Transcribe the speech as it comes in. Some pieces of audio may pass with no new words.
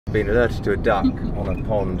Been alerted to a duck on a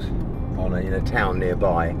pond in a town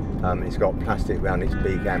nearby. It's got plastic around its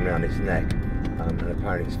beak and around its neck, and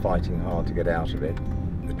apparently it's fighting hard to get out of it.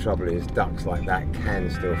 The trouble is, ducks like that can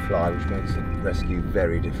still fly, which makes the rescue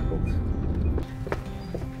very difficult.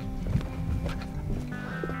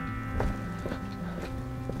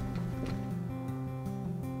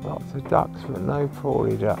 Lots of ducks, but no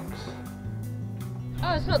poorly ducks.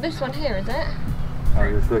 Oh, it's not this one here, is it?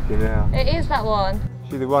 I'm just looking now. It is that one.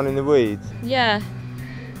 See the one in the weeds? Yeah,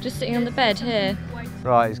 just sitting on the bed here.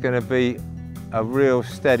 Right, it's going to be a real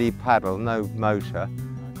steady paddle, no motor.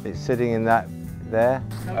 It's sitting in that there.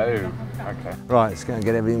 Oh, okay. Right, let's go and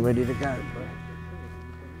get everything ready to go.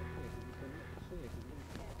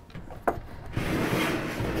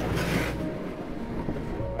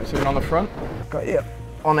 Sitting on the front? Got you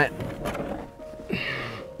on it.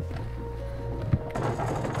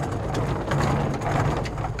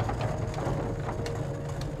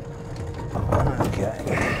 Okay.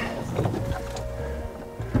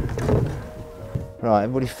 Right,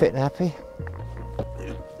 everybody fit and happy?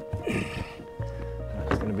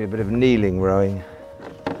 It's going to be a bit of kneeling rowing.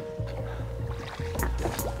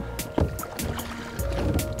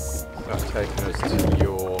 That's taking us to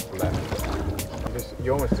your left.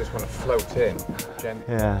 You almost just want to float in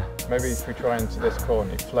gently. Yeah. Maybe if we try into this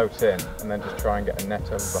corner, you float in and then just try and get a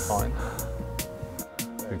net over behind.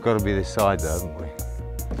 We've got to be this side though, haven't we?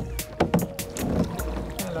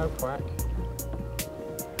 Hello, Quack.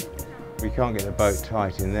 We can't get the boat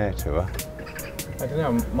tight in there to her. I don't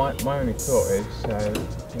know, my only thought is,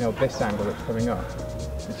 you know, this angle that's coming up,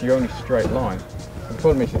 it's your only straight line. The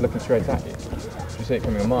problem is she's looking straight at you. You see it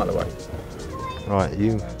coming a mile away. Right,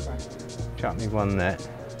 you chuck me one net,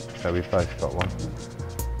 so we've both got one.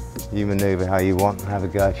 You manoeuvre how you want and have a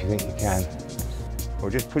go if you think you can.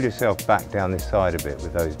 Or just pull yourself back down this side a bit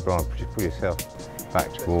with those branches. Just pull yourself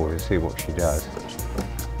back towards and see what she does.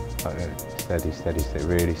 Okay, steady, steady, steady,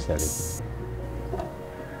 really steady.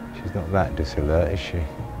 She's not that disalert, is she?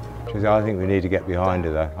 I think we need to get behind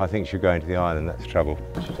her though. I think she'll go into the island, that's trouble.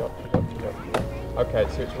 She's up, she's up, she's up. Okay,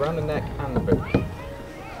 so it's around the neck and the boot.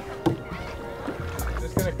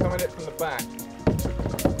 Just going to come at it from the back.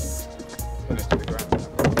 Put it to the ground.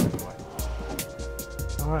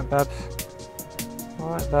 All right, Babs. All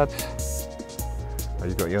right, Babs. Oh,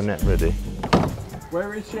 you got your net ready?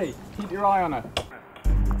 Where is she? Keep your eye on her.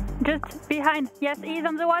 Just behind. Yes, he's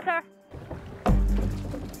on the water.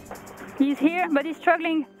 He's here, but he's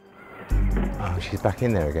struggling. Oh, she's back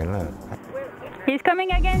in there again, look. He's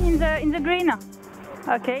coming again in the green.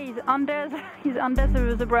 Okay, he's under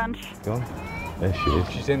the branch. Go on. There she is.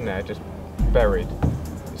 She's in there, just buried.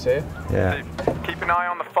 You see her? Yeah. Keep an eye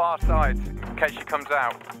on the far side in case she comes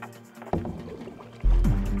out.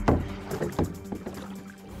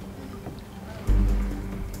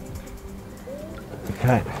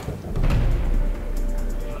 Okay.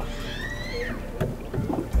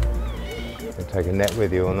 You take a net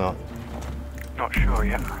with you or not? Not sure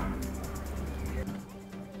yet.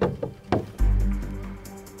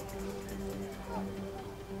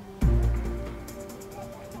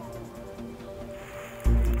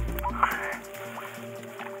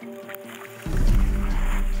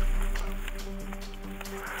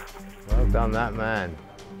 Well done, that man.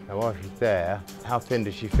 Now while she's there, how thin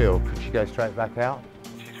does she feel? Could she go straight back out?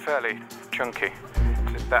 She's fairly chunky.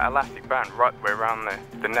 Just that elastic band right the way around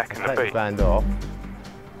the neck and the Take the beak. band off.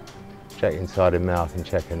 Check inside her mouth and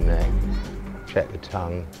check her neck. Check the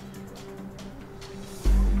tongue.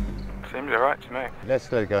 Seems alright to me.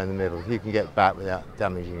 Let's let her go in the middle. You can get back without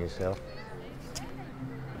damaging yourself.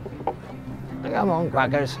 Come on,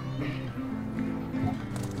 crackers.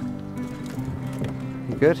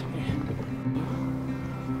 You good?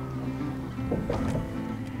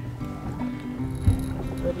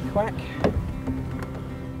 Ready, Quack?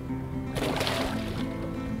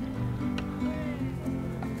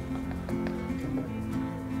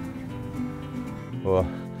 Well,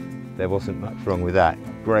 there wasn't much wrong with that.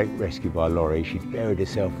 Great rescue by Lawrie. She buried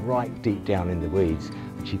herself right deep down in the weeds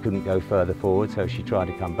and she couldn't go further forward, so she tried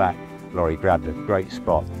to come back. Lawrie grabbed her, great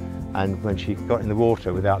spot. And when she got in the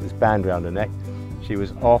water without this band around her neck, she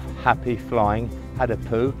was off, happy, flying, had a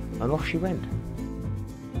poo, and off she went.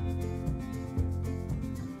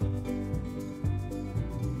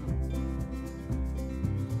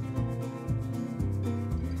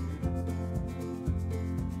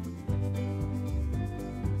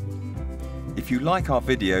 If you like our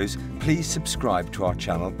videos, please subscribe to our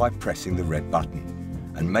channel by pressing the red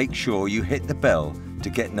button. And make sure you hit the bell to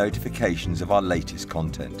get notifications of our latest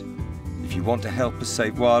content. If you want to help us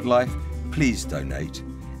save wildlife, please donate.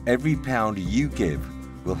 Every pound you give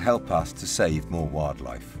will help us to save more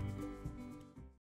wildlife.